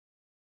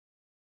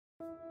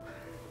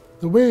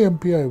The way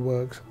MPI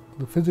works,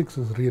 the physics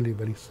is really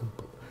very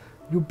simple.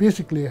 You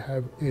basically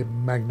have a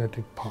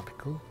magnetic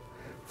particle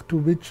to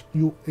which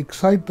you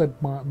excite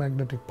that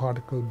magnetic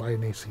particle by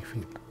an AC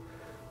field.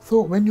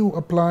 So when you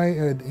apply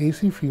an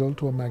AC field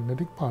to a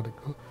magnetic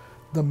particle,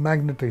 the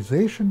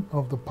magnetization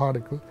of the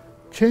particle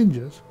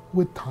changes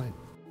with time.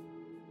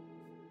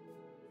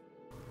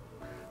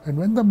 And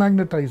when the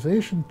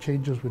magnetization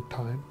changes with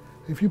time,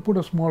 if you put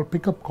a small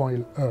pickup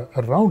coil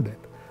around it,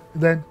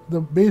 then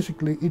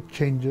basically it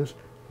changes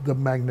the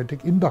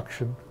magnetic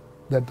induction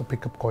that the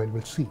pickup coil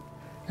will see.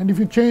 And if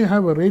you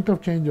have a rate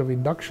of change of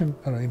induction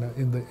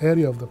in the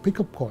area of the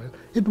pickup coil,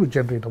 it will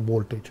generate a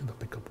voltage in the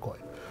pickup coil.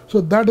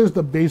 So that is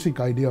the basic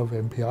idea of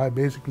MPI.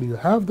 Basically, you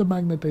have the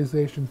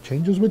magnetization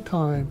changes with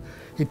time,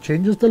 it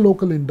changes the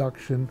local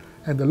induction,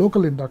 and the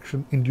local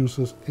induction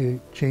induces a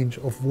change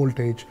of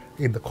voltage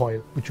in the coil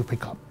which you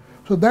pick up.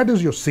 So that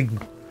is your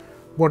signal.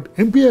 What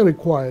MPI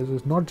requires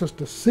is not just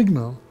a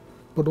signal,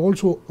 but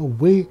also a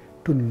way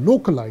to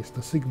localize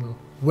the signal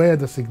where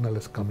the signal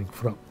is coming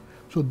from.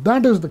 So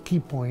that is the key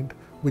point,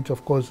 which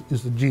of course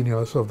is the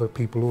genius of the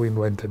people who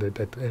invented it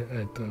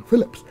at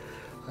Philips.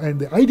 And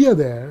the idea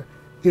there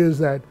is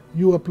that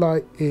you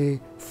apply a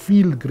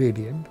field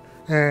gradient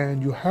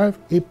and you have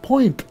a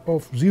point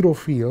of zero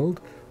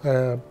field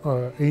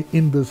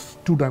in this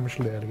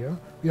two-dimensional area.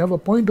 You have a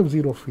point of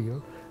zero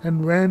field,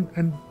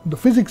 and the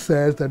physics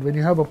says that when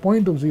you have a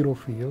point of zero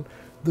field,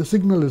 the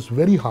signal is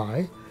very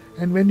high,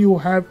 and when you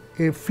have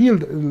a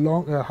field,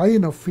 a high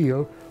enough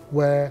field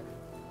where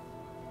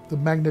the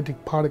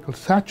magnetic particle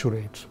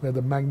saturates, where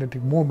the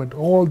magnetic moment,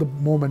 all the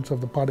moments of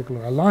the particle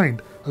are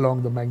aligned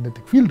along the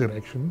magnetic field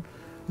direction,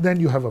 then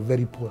you have a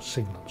very poor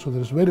signal. So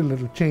there is very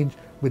little change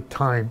with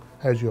time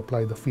as you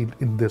apply the field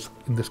in this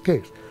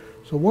case.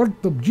 So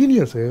what the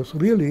genius is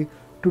really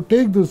to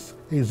take this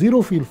a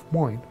zero field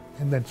point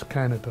and then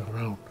scan it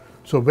around.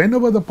 So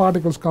whenever the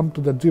particles come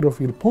to that zero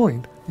field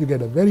point, you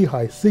get a very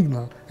high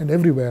signal, and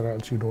everywhere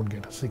else you don't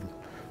get a signal.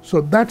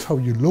 So that's how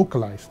you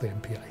localize the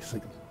MPI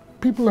signal.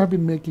 People have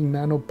been making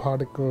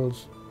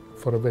nanoparticles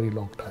for a very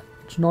long time.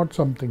 It's not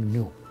something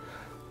new.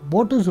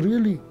 What is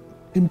really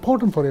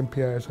important for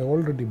MPI, as I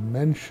already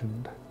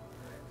mentioned,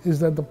 is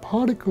that the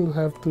particles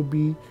have to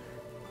be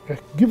a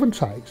given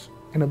size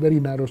and a very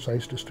narrow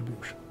size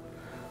distribution.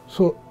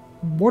 So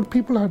what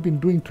people have been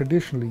doing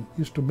traditionally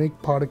is to make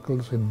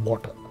particles in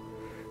water.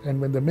 And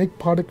when they make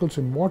particles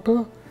in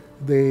water,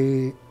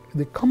 they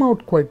come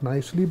out quite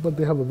nicely, but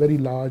they have a very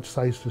large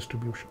size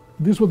distribution.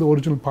 These were the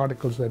original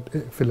particles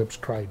that Philips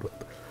tried with.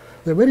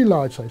 They're very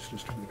large size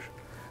distribution.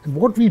 And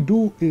what we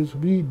do is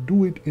we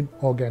do it in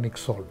organic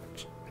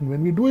solvents. And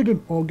when we do it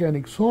in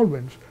organic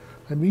solvents,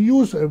 and we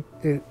use a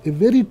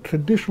very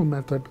traditional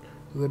method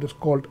that is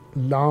called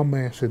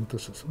Lame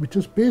synthesis, which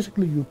is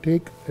basically you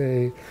take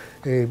a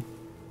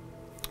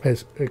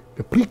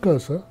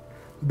precursor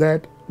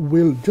that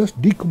will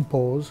just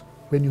decompose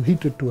when you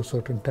heat it to a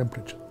certain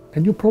temperature.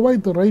 And you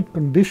provide the right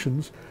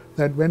conditions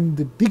that when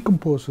it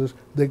decomposes,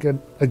 they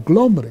can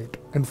agglomerate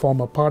and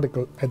form a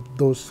particle at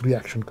those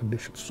reaction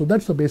conditions. So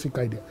that's the basic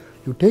idea.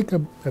 You take a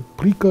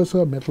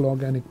precursor, metal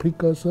organic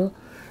precursor,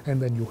 and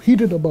then you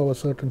heat it above a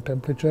certain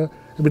temperature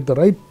with the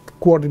right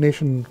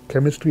coordination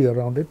chemistry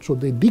around it. So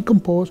they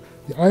decompose,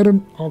 the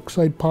iron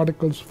oxide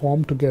particles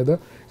form together,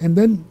 and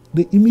then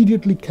they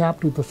immediately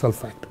capped with a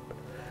surfactant.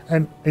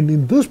 And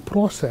in this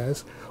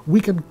process, we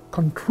can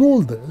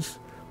control this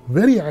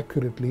very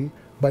accurately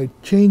by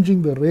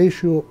changing the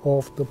ratio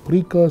of the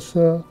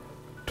precursor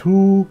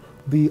to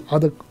the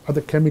other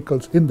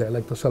chemicals in there,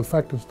 like the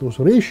surfactants. Those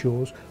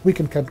ratios, we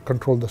can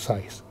control the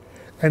size.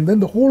 And then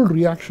the whole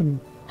reaction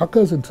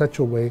occurs in such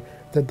a way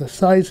that the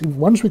size,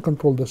 once we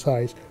control the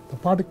size, the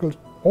particles,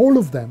 all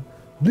of them,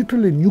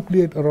 literally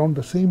nucleate around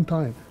the same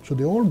time. So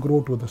they all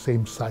grow to the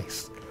same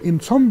size. In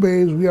some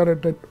ways, we are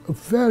at a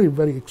very,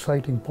 very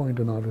exciting point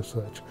in our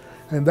research.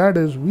 And that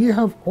is, we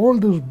have all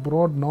this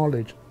broad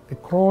knowledge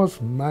across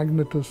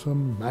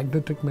magnetism,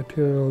 magnetic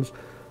materials,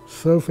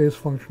 surface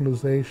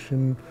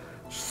functionalization,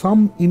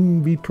 some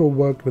in vitro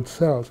work with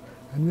cells.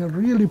 And we are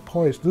really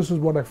poised, this is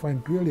what I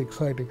find really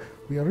exciting,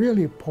 we are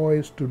really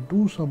poised to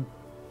do some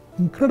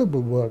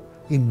incredible work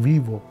in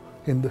vivo,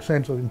 in the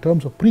sense of, in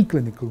terms of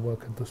preclinical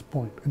work at this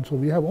point. And so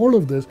we have all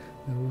of this,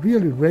 we're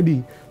really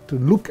ready to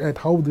look at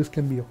how this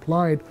can be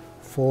applied,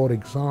 for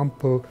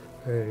example,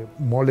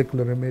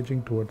 molecular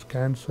imaging towards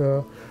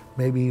cancer,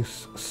 maybe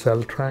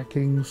cell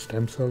tracking,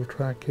 stem cell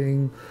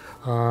tracking,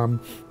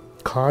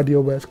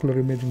 cardiovascular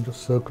imaging, the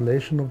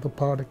circulation of the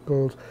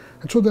particles.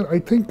 And so that I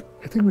think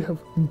we have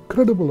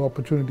incredible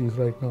opportunities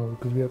right now,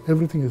 because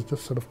everything has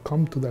just sort of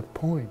come to that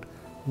point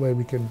where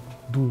we can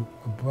do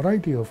a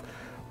variety of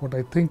what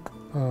I think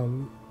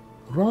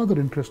rather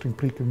interesting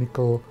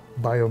preclinical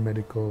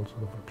biomedical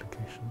sort of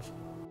applications.